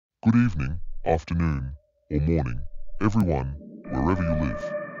Good evening, afternoon, or morning, everyone, wherever you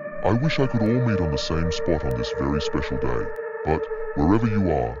live. I wish I could all meet on the same spot on this very special day, but wherever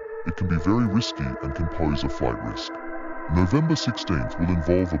you are, it can be very risky and can pose a flight risk. November 16th will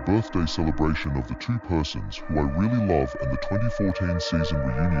involve a birthday celebration of the two persons who I really love and the 2014 season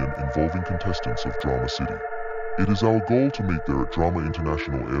reunion involving contestants of Drama City. It is our goal to meet there at Drama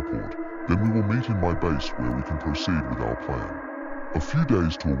International Airport, then we will meet in my base where we can proceed with our plan. A few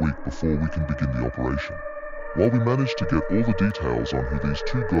days to a week before we can begin the operation. While we managed to get all the details on who these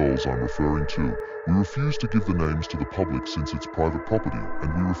two girls I'm referring to, we refuse to give the names to the public since it's private property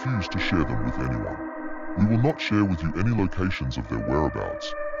and we refuse to share them with anyone. We will not share with you any locations of their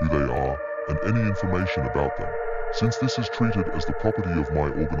whereabouts, who they are, and any information about them, since this is treated as the property of my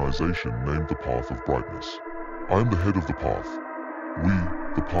organization named the Path of Brightness. I am the head of the Path. We,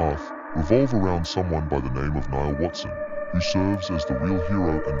 the Path, revolve around someone by the name of Niall Watson, who serves as the real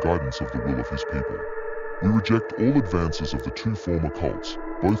hero and guidance of the will of his people. We reject all advances of the two former cults,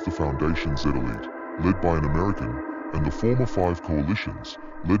 both the Foundation Z Elite, led by an American, and the former five coalitions,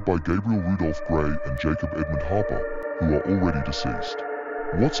 led by Gabriel Rudolph Gray and Jacob Edmund Harper, who are already deceased.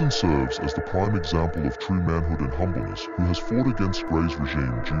 Watson serves as the prime example of true manhood and humbleness who has fought against Gray's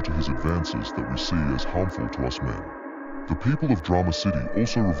regime due to his advances that we see as harmful to us men. The people of Drama City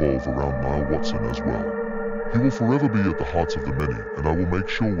also revolve around Niall Watson as well. He will forever be at the hearts of the many, and I will make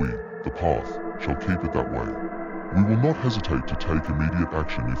sure we, the Path, shall keep it that way. We will not hesitate to take immediate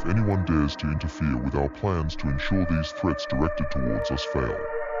action if anyone dares to interfere with our plans to ensure these threats directed towards us fail.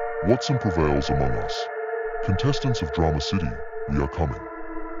 Watson prevails among us. Contestants of Drama City, we are coming.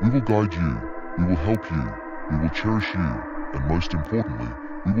 We will guide you, we will help you, we will cherish you, and most importantly,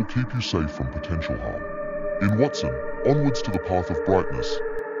 we will keep you safe from potential harm. In Watson, onwards to the Path of Brightness.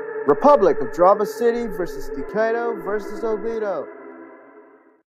 Republic of Drama City versus Dekeiido versus Obito.